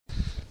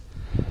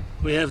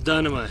We have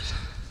dynamite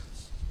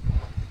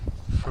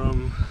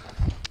from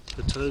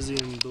Potosi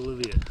in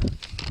Bolivia,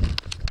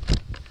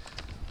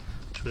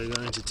 which we're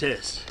going to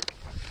test.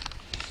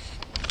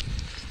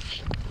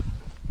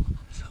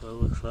 That's how it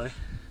looks like.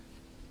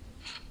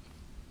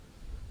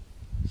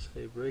 So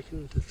you break it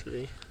into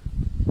three.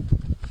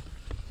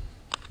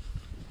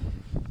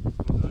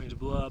 We're going to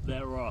blow up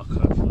that rock,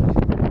 hopefully.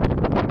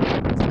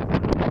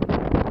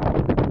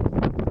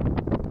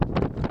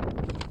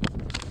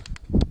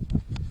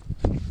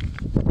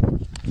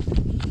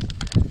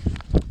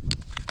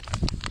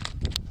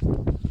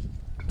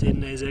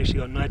 Detonator's actually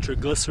got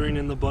nitroglycerin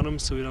in the bottom,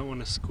 so we don't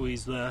want to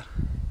squeeze that.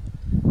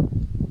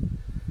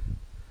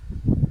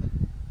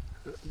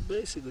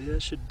 Basically,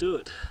 that should do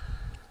it.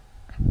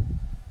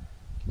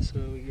 So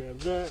we grab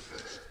that,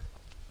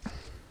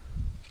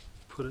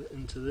 put it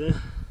into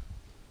there.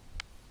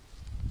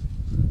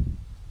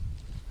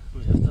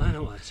 We have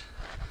dynamite.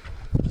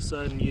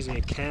 Decided on using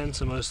a can,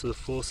 so most of the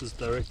force is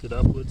directed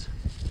upwards.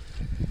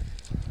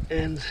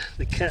 And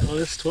the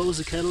catalyst, what was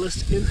the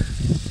catalyst again?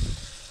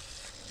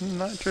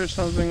 Nitro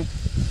something.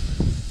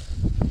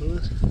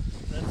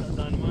 That's our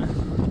dynamite.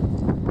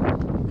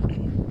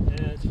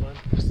 Yeah, it's fine.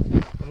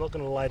 I'm not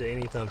going to light it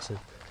anytime soon.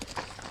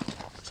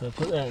 So I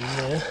put that in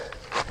there.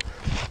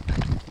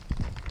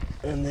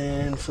 And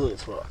then fill it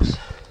with rocks.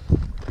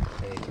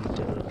 Okay, you can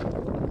do it.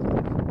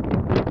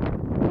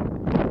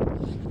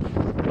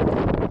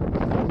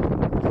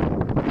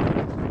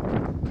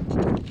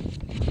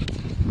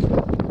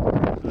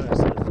 Alright,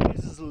 so the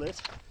fuse is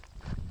lit.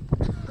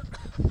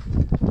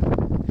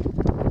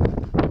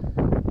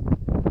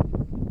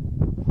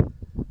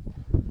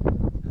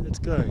 It's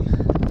going.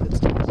 Let's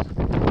do it.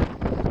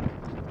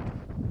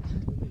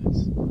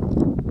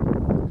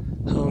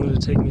 How long did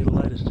it take me to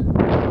light it?